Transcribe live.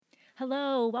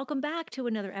Hello, welcome back to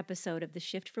another episode of the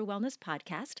Shift for Wellness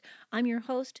podcast. I'm your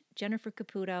host, Jennifer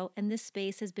Caputo, and this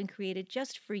space has been created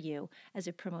just for you as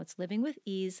it promotes living with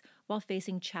ease while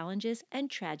facing challenges and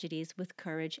tragedies with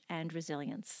courage and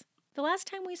resilience. The last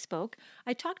time we spoke,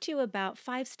 I talked to you about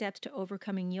 5 steps to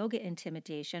overcoming yoga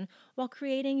intimidation while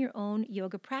creating your own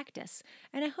yoga practice.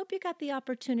 And I hope you got the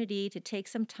opportunity to take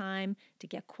some time to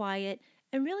get quiet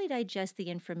and really digest the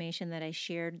information that I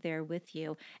shared there with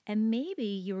you. And maybe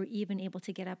you were even able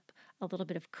to get up a little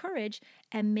bit of courage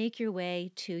and make your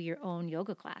way to your own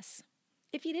yoga class.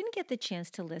 If you didn't get the chance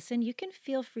to listen, you can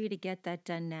feel free to get that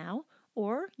done now,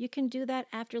 or you can do that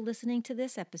after listening to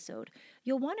this episode.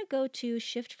 You'll want to go to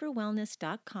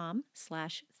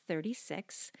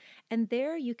shiftforwellness.com/36, and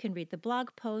there you can read the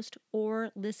blog post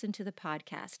or listen to the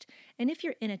podcast. And if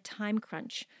you're in a time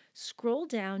crunch, scroll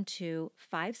down to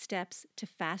 5 steps to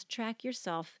fast track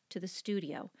yourself to the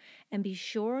studio. And be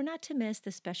sure not to miss the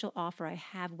special offer I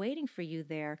have waiting for you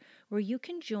there, where you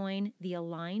can join the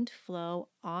Aligned Flow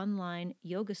online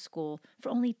yoga school for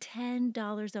only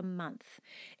 $10 a month.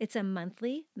 It's a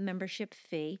monthly membership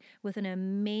fee with an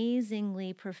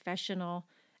amazingly professional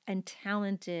and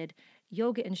talented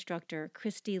yoga instructor,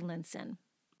 Christy Linson.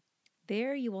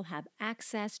 There you will have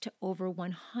access to over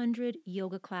 100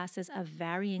 yoga classes of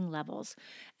varying levels.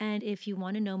 And if you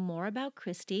want to know more about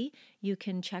Christy, you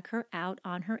can check her out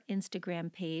on her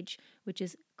Instagram page, which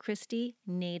is Christy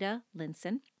Nada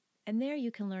Linson. And there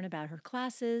you can learn about her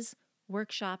classes,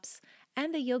 workshops,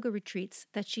 and the yoga retreats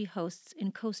that she hosts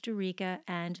in Costa Rica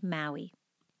and Maui.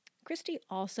 Christy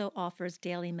also offers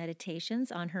daily meditations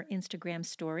on her Instagram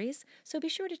stories, so be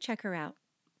sure to check her out.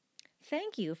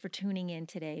 Thank you for tuning in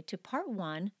today to part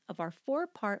 1 of our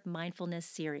 4-part mindfulness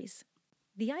series.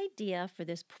 The idea for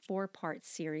this 4-part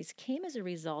series came as a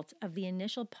result of the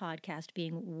initial podcast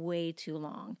being way too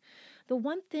long. The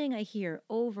one thing I hear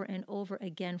over and over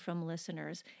again from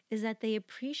listeners is that they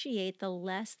appreciate the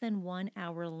less than 1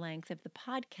 hour length of the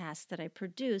podcasts that I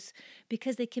produce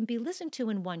because they can be listened to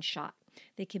in one shot.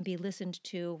 They can be listened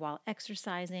to while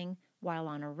exercising, while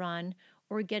on a run,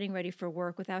 or getting ready for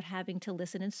work without having to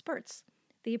listen in spurts.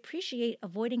 They appreciate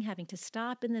avoiding having to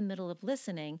stop in the middle of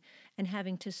listening and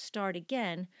having to start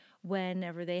again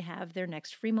whenever they have their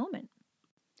next free moment.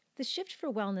 The Shift for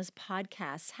Wellness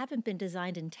podcasts haven't been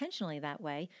designed intentionally that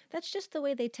way. That's just the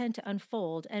way they tend to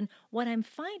unfold. And what I'm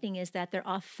finding is that they're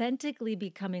authentically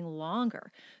becoming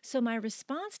longer. So my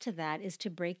response to that is to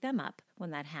break them up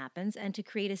when that happens and to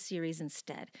create a series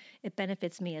instead. It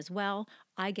benefits me as well.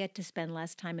 I get to spend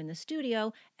less time in the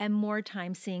studio and more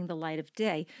time seeing the light of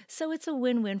day. So it's a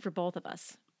win-win for both of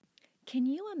us. Can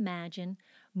you imagine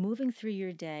moving through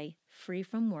your day free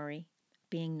from worry,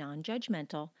 being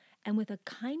non-judgmental, and with a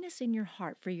kindness in your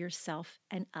heart for yourself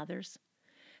and others?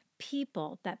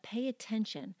 People that pay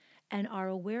attention and are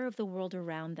aware of the world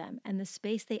around them and the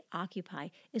space they occupy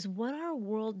is what our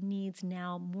world needs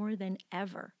now more than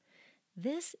ever.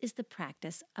 This is the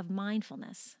practice of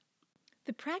mindfulness.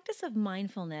 The practice of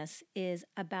mindfulness is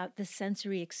about the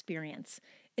sensory experience.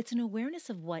 It's an awareness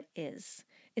of what is.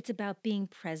 It's about being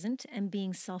present and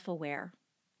being self-aware.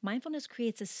 Mindfulness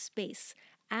creates a space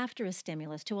after a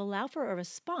stimulus to allow for a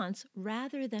response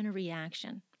rather than a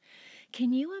reaction.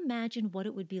 Can you imagine what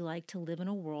it would be like to live in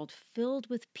a world filled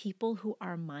with people who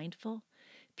are mindful?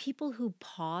 People who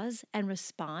pause and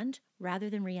respond rather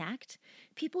than react?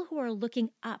 People who are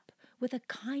looking up with a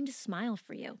kind smile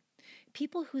for you?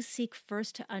 People who seek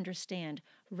first to understand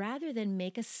rather than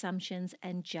make assumptions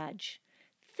and judge?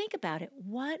 Think about it.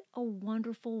 What a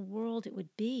wonderful world it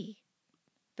would be.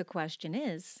 The question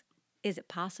is it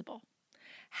possible?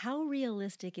 How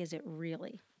realistic is it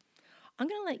really? I'm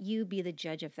going to let you be the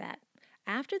judge of that.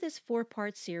 After this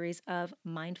 4-part series of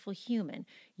Mindful Human,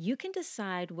 you can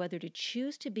decide whether to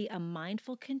choose to be a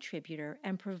mindful contributor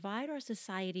and provide our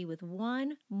society with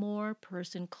one more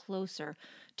person closer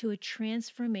to a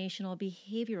transformational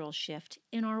behavioral shift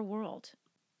in our world.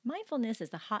 Mindfulness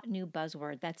is the hot new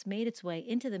buzzword that's made its way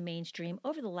into the mainstream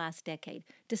over the last decade,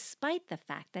 despite the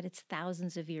fact that it's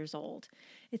thousands of years old.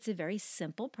 It's a very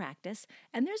simple practice,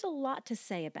 and there's a lot to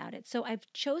say about it. So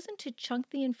I've chosen to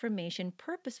chunk the information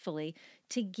purposefully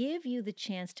to give you the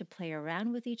chance to play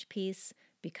around with each piece,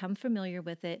 become familiar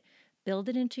with it, build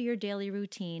it into your daily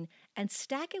routine, and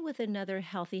stack it with another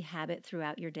healthy habit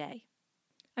throughout your day.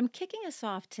 I'm kicking us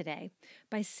off today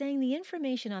by saying the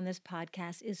information on this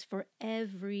podcast is for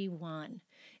everyone.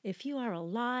 If you are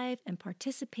alive and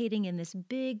participating in this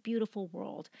big, beautiful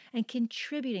world and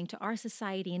contributing to our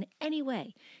society in any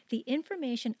way, the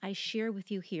information I share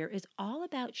with you here is all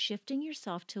about shifting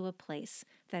yourself to a place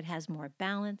that has more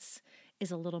balance,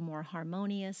 is a little more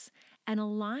harmonious, and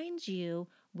aligns you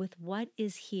with what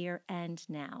is here and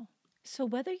now. So,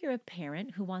 whether you're a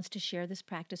parent who wants to share this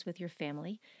practice with your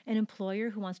family, an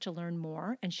employer who wants to learn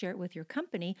more and share it with your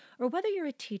company, or whether you're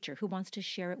a teacher who wants to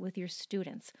share it with your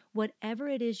students, whatever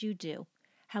it is you do,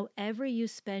 however you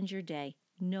spend your day,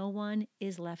 no one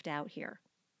is left out here.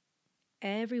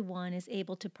 Everyone is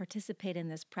able to participate in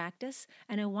this practice,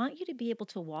 and I want you to be able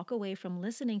to walk away from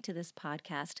listening to this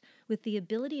podcast with the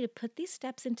ability to put these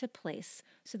steps into place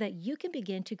so that you can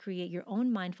begin to create your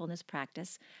own mindfulness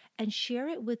practice and share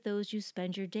it with those you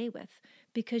spend your day with,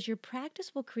 because your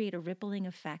practice will create a rippling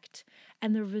effect,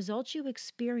 and the results you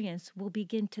experience will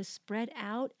begin to spread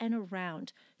out and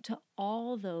around to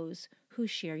all those who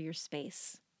share your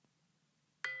space.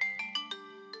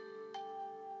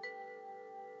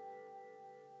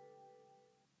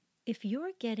 If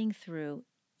you're getting through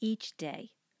each day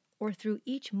or through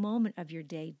each moment of your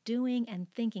day doing and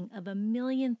thinking of a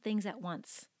million things at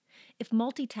once, if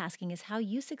multitasking is how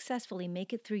you successfully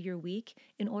make it through your week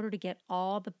in order to get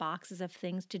all the boxes of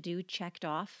things to do checked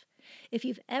off, if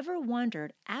you've ever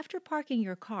wondered after parking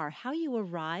your car how you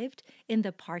arrived in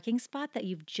the parking spot that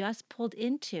you've just pulled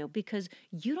into because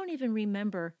you don't even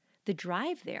remember the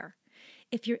drive there,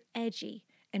 if you're edgy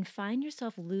and find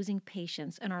yourself losing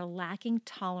patience and are lacking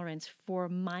tolerance for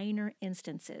minor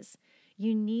instances,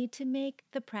 you need to make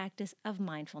the practice of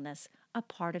mindfulness a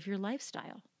part of your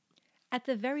lifestyle. At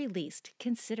the very least,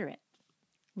 consider it.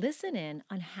 Listen in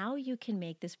on how you can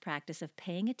make this practice of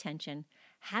paying attention,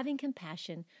 having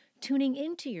compassion, tuning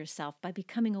into yourself by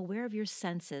becoming aware of your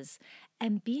senses,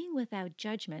 and being without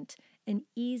judgment an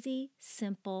easy,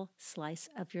 simple slice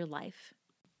of your life.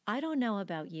 I don't know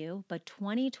about you, but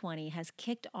 2020 has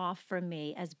kicked off for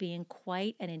me as being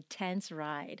quite an intense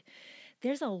ride.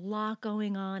 There's a lot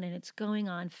going on, and it's going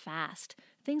on fast.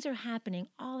 Things are happening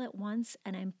all at once,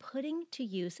 and I'm putting to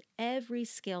use every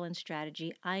skill and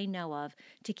strategy I know of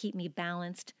to keep me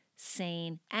balanced,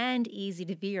 sane, and easy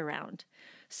to be around.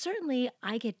 Certainly,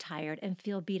 I get tired and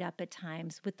feel beat up at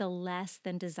times with the less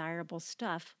than desirable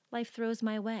stuff life throws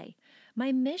my way.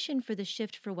 My mission for the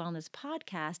Shift for Wellness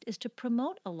podcast is to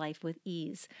promote a life with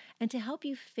ease and to help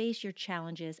you face your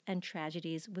challenges and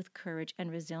tragedies with courage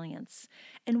and resilience.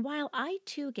 And while I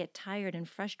too get tired and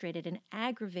frustrated and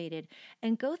aggravated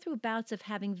and go through bouts of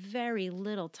having very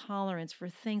little tolerance for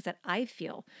things that I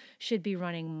feel should be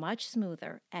running much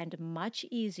smoother and much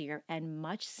easier and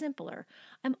much simpler,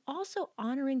 I'm also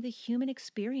honoring the human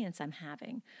experience I'm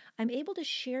having. I'm able to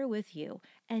share with you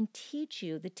and teach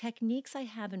you the techniques I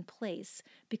have in place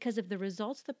because of the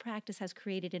results the practice has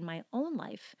created in my own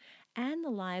life and the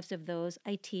lives of those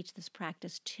I teach this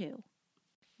practice to.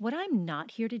 What I'm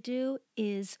not here to do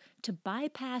is to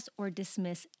bypass or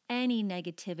dismiss any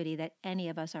negativity that any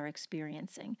of us are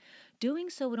experiencing. Doing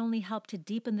so would only help to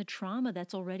deepen the trauma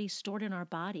that's already stored in our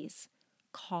bodies.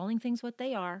 Calling things what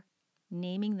they are,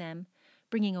 naming them,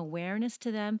 bringing awareness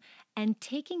to them, and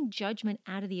taking judgment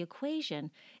out of the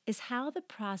equation is how the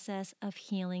process of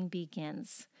healing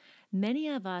begins. Many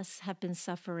of us have been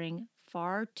suffering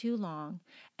far too long,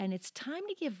 and it's time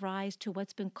to give rise to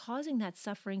what's been causing that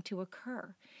suffering to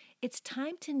occur. It's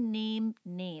time to name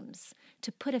names,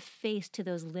 to put a face to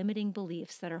those limiting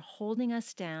beliefs that are holding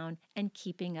us down and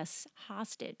keeping us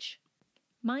hostage.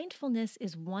 Mindfulness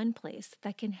is one place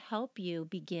that can help you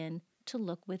begin to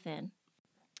look within.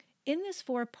 In this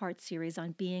 4-part series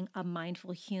on being a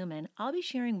mindful human, I'll be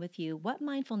sharing with you what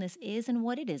mindfulness is and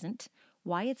what it isn't,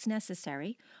 why it's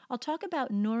necessary. I'll talk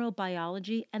about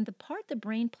neurobiology and the part the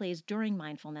brain plays during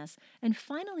mindfulness, and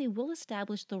finally, we'll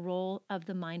establish the role of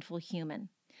the mindful human.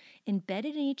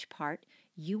 Embedded in each part,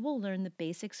 you will learn the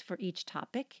basics for each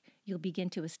topic. You'll begin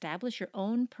to establish your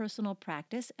own personal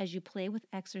practice as you play with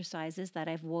exercises that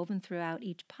I've woven throughout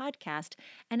each podcast,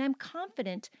 and I'm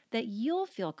confident that you'll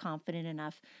feel confident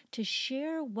enough to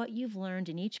share what you've learned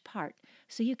in each part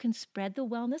so you can spread the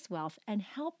wellness wealth and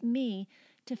help me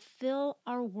to fill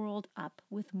our world up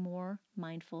with more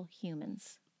mindful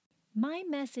humans. My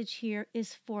message here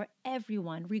is for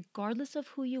everyone, regardless of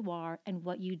who you are and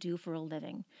what you do for a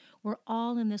living. We're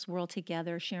all in this world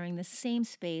together, sharing the same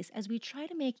space as we try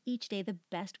to make each day the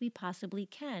best we possibly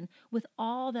can with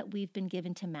all that we've been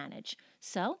given to manage.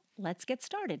 So let's get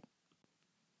started.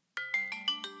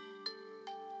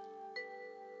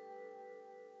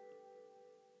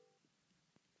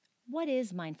 What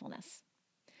is mindfulness?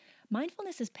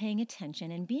 Mindfulness is paying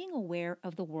attention and being aware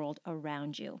of the world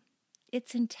around you.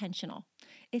 It's intentional.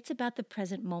 It's about the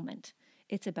present moment.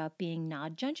 It's about being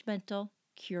non-judgmental,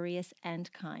 curious, and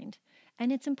kind.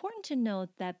 And it's important to note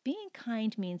that being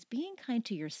kind means being kind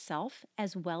to yourself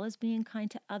as well as being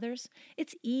kind to others.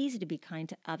 It's easy to be kind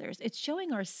to others. It's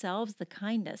showing ourselves the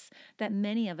kindness that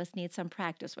many of us need some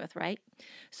practice with, right?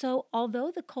 So,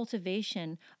 although the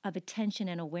cultivation of attention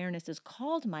and awareness is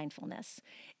called mindfulness,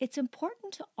 it's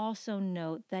important to also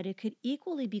note that it could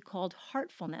equally be called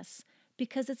heartfulness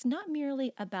because it's not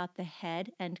merely about the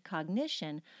head and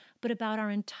cognition, but about our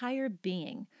entire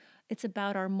being. It's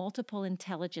about our multiple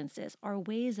intelligences, our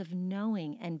ways of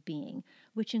knowing and being,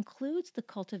 which includes the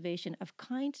cultivation of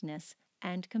kindness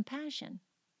and compassion.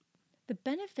 The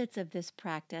benefits of this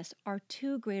practice are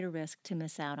too great a risk to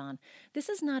miss out on. This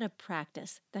is not a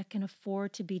practice that can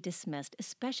afford to be dismissed,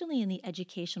 especially in the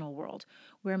educational world,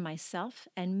 where myself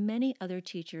and many other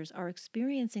teachers are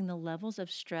experiencing the levels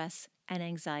of stress and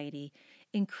anxiety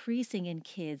increasing in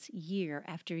kids year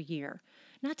after year.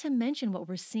 Not to mention what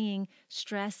we're seeing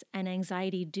stress and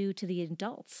anxiety do to the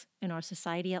adults in our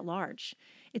society at large.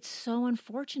 It's so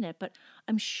unfortunate, but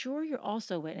I'm sure you're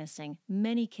also witnessing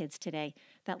many kids today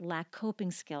that lack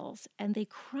coping skills and they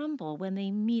crumble when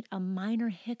they meet a minor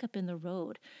hiccup in the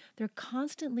road. They're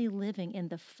constantly living in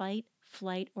the fight,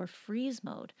 flight, or freeze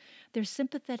mode. Their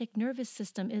sympathetic nervous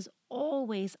system is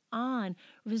always on,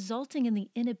 resulting in the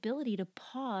inability to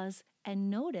pause and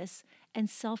notice and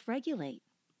self regulate.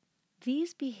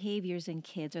 These behaviors in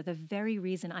kids are the very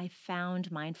reason I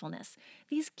found mindfulness.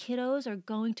 These kiddos are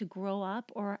going to grow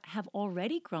up or have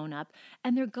already grown up,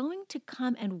 and they're going to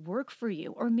come and work for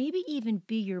you or maybe even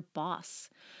be your boss.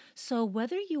 So,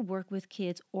 whether you work with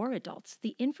kids or adults,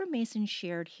 the information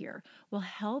shared here will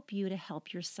help you to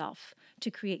help yourself, to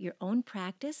create your own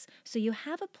practice so you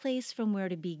have a place from where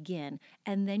to begin,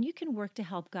 and then you can work to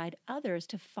help guide others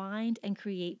to find and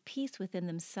create peace within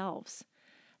themselves.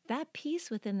 That peace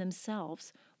within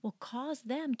themselves will cause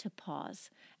them to pause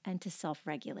and to self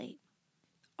regulate.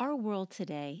 Our world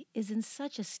today is in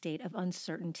such a state of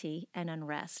uncertainty and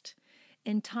unrest.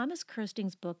 In Thomas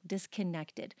Kirsting's book,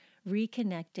 Disconnected,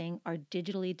 Reconnecting Our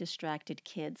Digitally Distracted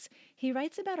Kids, he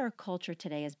writes about our culture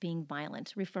today as being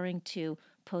violent, referring to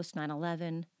post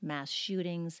 9/11, mass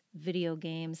shootings, video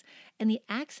games, and the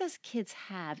access kids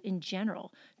have in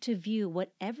general to view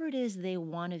whatever it is they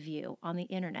want to view on the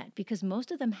internet because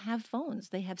most of them have phones.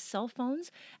 They have cell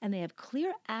phones and they have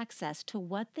clear access to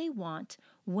what they want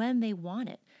when they want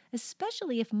it,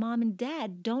 especially if mom and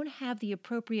dad don't have the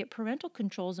appropriate parental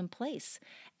controls in place.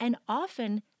 And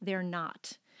often they're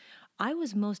not. I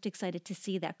was most excited to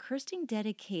see that Kirsting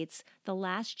dedicates the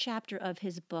last chapter of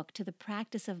his book to the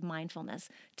practice of mindfulness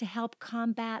to help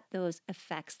combat those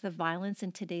effects the violence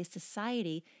in today's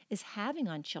society is having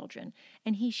on children,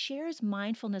 and he shares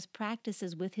mindfulness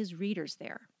practices with his readers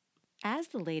there. As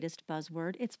the latest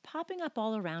buzzword, it's popping up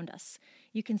all around us.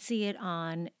 You can see it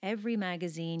on every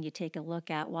magazine you take a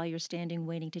look at while you're standing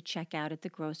waiting to check out at the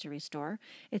grocery store.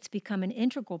 It's become an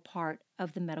integral part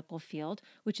of the medical field,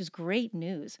 which is great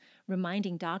news,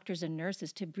 reminding doctors and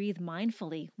nurses to breathe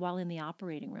mindfully while in the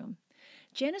operating room.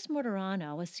 Janice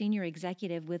Mortorano, a senior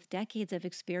executive with decades of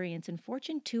experience in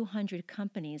Fortune 200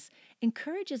 companies,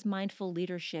 encourages mindful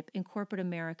leadership in corporate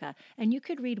America, and you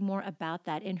could read more about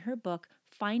that in her book,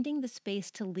 Finding the Space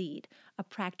to Lead, a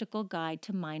practical guide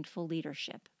to mindful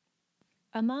leadership.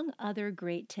 Among other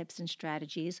great tips and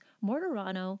strategies,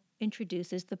 Mortorano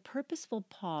introduces the purposeful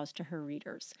pause to her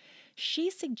readers. She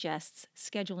suggests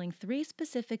scheduling 3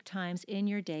 specific times in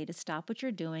your day to stop what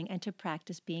you're doing and to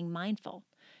practice being mindful.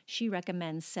 She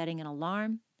recommends setting an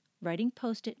alarm, writing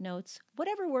post-it notes,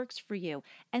 whatever works for you,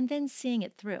 and then seeing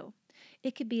it through.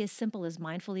 It could be as simple as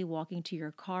mindfully walking to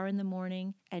your car in the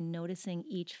morning and noticing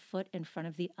each foot in front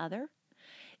of the other.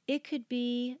 It could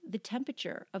be the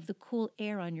temperature of the cool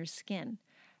air on your skin,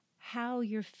 how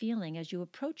you're feeling as you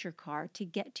approach your car to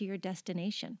get to your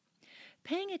destination.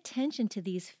 Paying attention to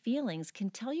these feelings can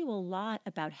tell you a lot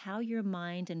about how your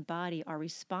mind and body are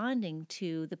responding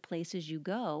to the places you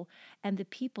go and the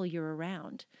people you're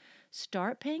around.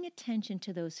 Start paying attention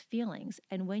to those feelings,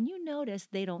 and when you notice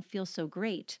they don't feel so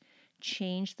great,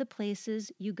 change the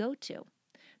places you go to,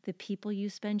 the people you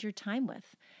spend your time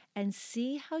with, and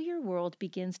see how your world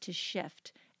begins to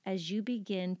shift as you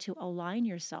begin to align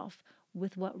yourself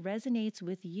with what resonates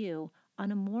with you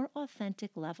on a more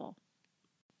authentic level.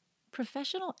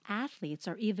 Professional athletes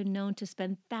are even known to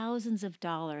spend thousands of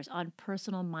dollars on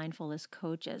personal mindfulness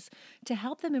coaches to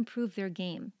help them improve their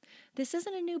game. This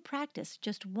isn't a new practice,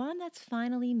 just one that's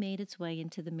finally made its way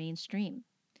into the mainstream.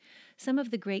 Some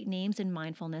of the great names in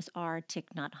mindfulness are Thich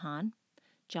Nhat Hanh,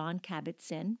 John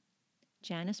Kabat-Zinn,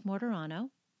 Janice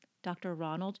Mortorano, Dr.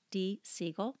 Ronald D.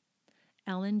 Siegel,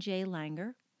 Ellen J.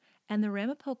 Langer, and the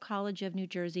Ramapo College of New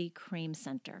Jersey Crane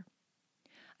Center.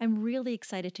 I'm really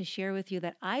excited to share with you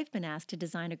that I've been asked to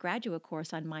design a graduate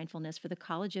course on mindfulness for the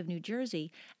College of New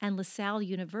Jersey and LaSalle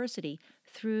University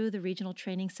through the Regional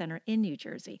Training Center in New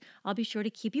Jersey. I'll be sure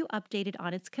to keep you updated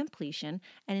on its completion,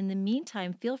 and in the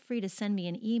meantime, feel free to send me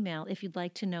an email if you'd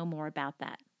like to know more about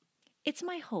that. It's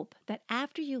my hope that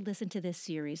after you listen to this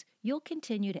series, you'll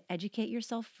continue to educate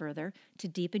yourself further, to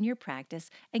deepen your practice,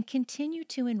 and continue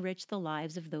to enrich the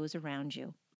lives of those around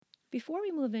you. Before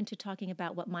we move into talking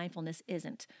about what mindfulness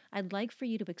isn't, I'd like for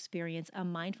you to experience a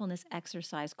mindfulness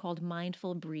exercise called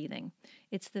mindful breathing.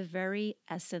 It's the very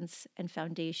essence and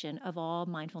foundation of all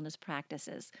mindfulness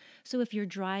practices. So if you're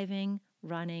driving,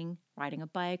 running, riding a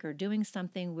bike, or doing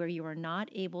something where you are not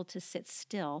able to sit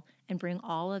still and bring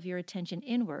all of your attention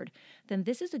inward, then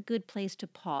this is a good place to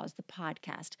pause the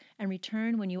podcast and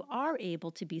return when you are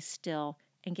able to be still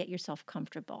and get yourself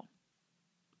comfortable.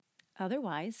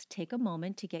 Otherwise, take a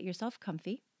moment to get yourself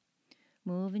comfy.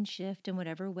 Move and shift in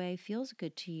whatever way feels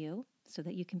good to you so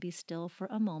that you can be still for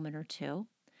a moment or two.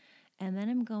 And then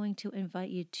I'm going to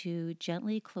invite you to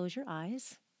gently close your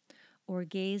eyes or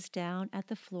gaze down at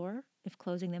the floor if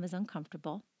closing them is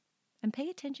uncomfortable, and pay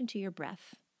attention to your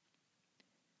breath.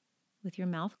 With your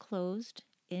mouth closed,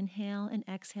 inhale and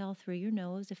exhale through your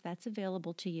nose if that's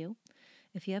available to you.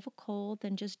 If you have a cold,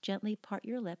 then just gently part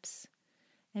your lips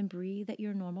and breathe at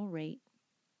your normal rate.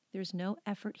 There's no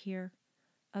effort here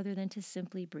other than to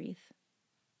simply breathe.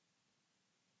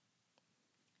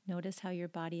 Notice how your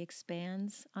body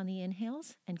expands on the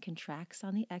inhales and contracts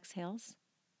on the exhales.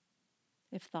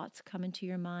 If thoughts come into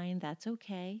your mind, that's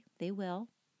okay. They will.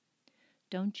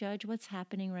 Don't judge what's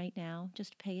happening right now.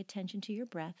 Just pay attention to your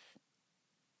breath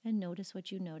and notice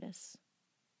what you notice.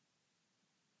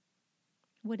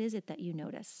 What is it that you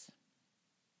notice?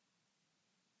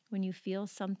 When you feel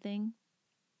something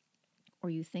or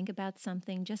you think about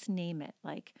something, just name it,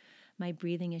 like my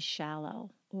breathing is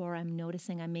shallow, or I'm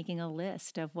noticing I'm making a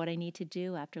list of what I need to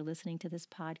do after listening to this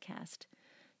podcast.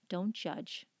 Don't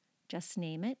judge, just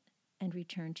name it and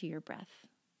return to your breath.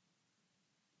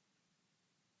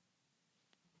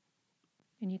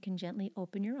 And you can gently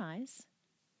open your eyes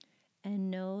and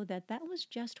know that that was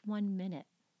just 1 minute.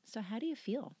 So how do you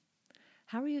feel?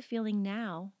 How are you feeling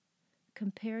now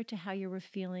compared to how you were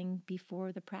feeling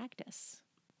before the practice?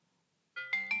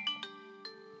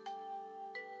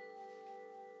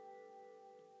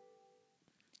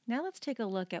 Now let's take a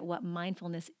look at what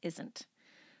mindfulness isn't.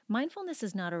 Mindfulness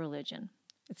is not a religion.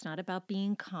 It's not about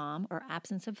being calm or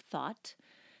absence of thought.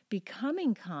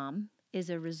 Becoming calm is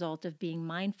a result of being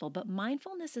mindful, but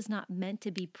mindfulness is not meant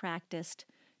to be practiced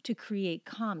to create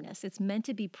calmness. It's meant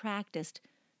to be practiced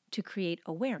to create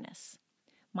awareness.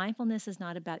 Mindfulness is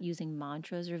not about using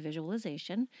mantras or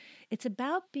visualization. It's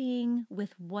about being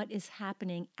with what is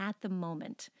happening at the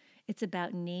moment. It's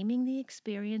about naming the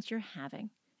experience you're having.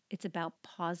 It's about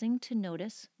pausing to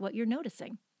notice what you're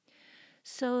noticing.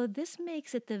 So this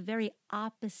makes it the very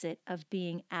opposite of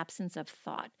being absence of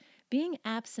thought. Being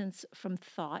absence from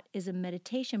thought is a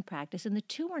meditation practice, and the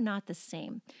two are not the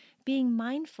same. Being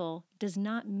mindful does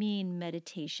not mean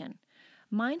meditation.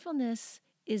 Mindfulness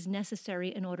is necessary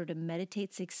in order to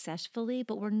meditate successfully,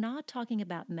 but we're not talking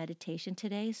about meditation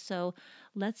today, so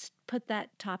let's put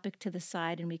that topic to the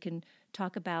side and we can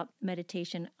talk about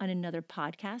meditation on another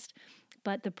podcast.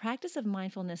 But the practice of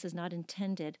mindfulness is not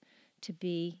intended to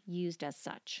be used as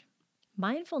such.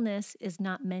 Mindfulness is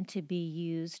not meant to be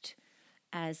used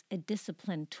as a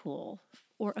discipline tool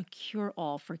or a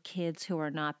cure-all for kids who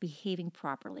are not behaving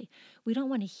properly. We don't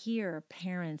want to hear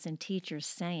parents and teachers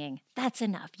saying, "That's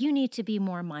enough. You need to be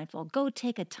more mindful. Go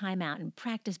take a time out and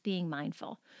practice being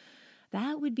mindful."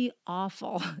 That would be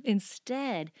awful.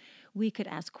 Instead, we could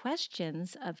ask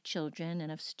questions of children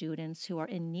and of students who are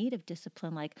in need of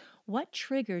discipline, like, what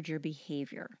triggered your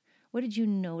behavior? What did you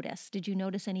notice? Did you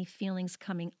notice any feelings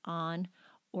coming on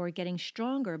or getting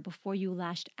stronger before you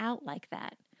lashed out like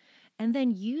that? And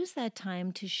then use that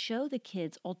time to show the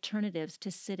kids alternatives to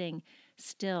sitting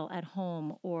still at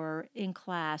home or in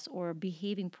class or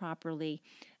behaving properly,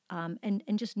 and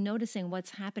just noticing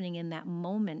what's happening in that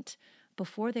moment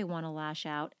before they want to lash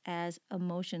out as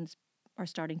emotions are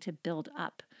starting to build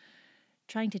up.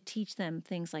 Trying to teach them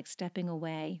things like stepping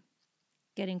away,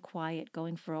 getting quiet,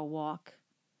 going for a walk,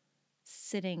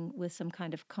 sitting with some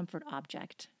kind of comfort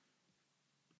object.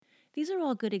 These are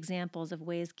all good examples of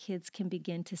ways kids can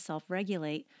begin to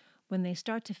self-regulate when they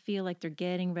start to feel like they're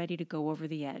getting ready to go over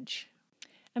the edge.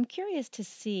 I'm curious to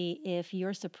see if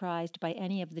you're surprised by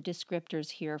any of the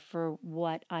descriptors here for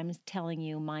what I'm telling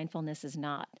you mindfulness is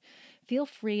not. Feel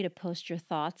free to post your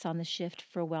thoughts on the Shift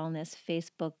for Wellness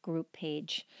Facebook group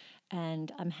page,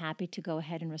 and I'm happy to go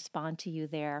ahead and respond to you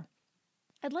there.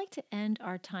 I'd like to end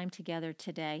our time together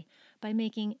today by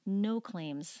making no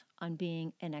claims on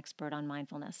being an expert on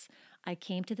mindfulness. I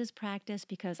came to this practice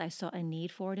because I saw a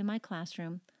need for it in my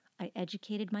classroom. I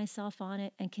educated myself on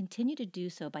it and continue to do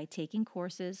so by taking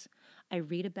courses. I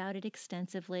read about it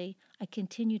extensively. I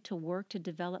continue to work to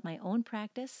develop my own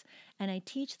practice, and I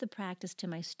teach the practice to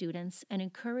my students and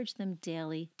encourage them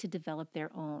daily to develop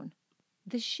their own.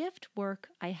 The shift work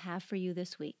I have for you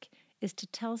this week is to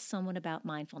tell someone about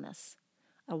mindfulness.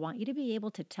 I want you to be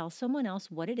able to tell someone else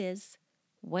what it is,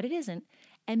 what it isn't,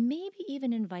 and maybe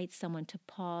even invite someone to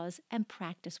pause and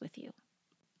practice with you.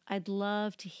 I'd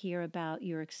love to hear about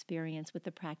your experience with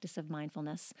the practice of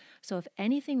mindfulness. So if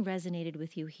anything resonated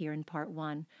with you here in part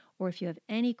 1, or if you have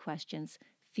any questions,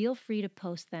 feel free to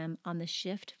post them on the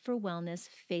Shift for Wellness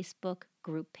Facebook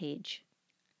group page.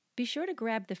 Be sure to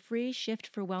grab the free Shift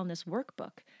for Wellness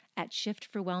workbook at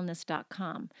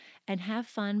shiftforwellness.com and have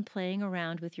fun playing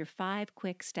around with your 5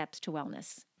 quick steps to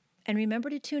wellness. And remember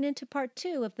to tune into part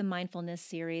 2 of the Mindfulness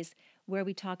series, where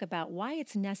we talk about why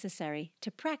it's necessary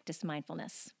to practice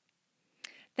mindfulness.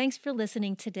 Thanks for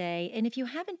listening today, and if you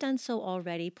haven't done so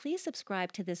already, please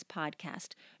subscribe to this podcast.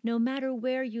 No matter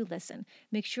where you listen,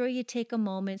 make sure you take a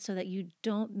moment so that you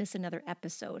don't miss another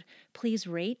episode. Please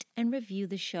rate and review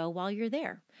the show while you're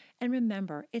there. And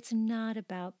remember, it's not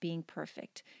about being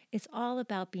perfect. It's all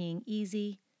about being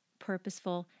easy,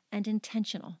 purposeful, and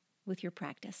intentional with your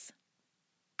practice.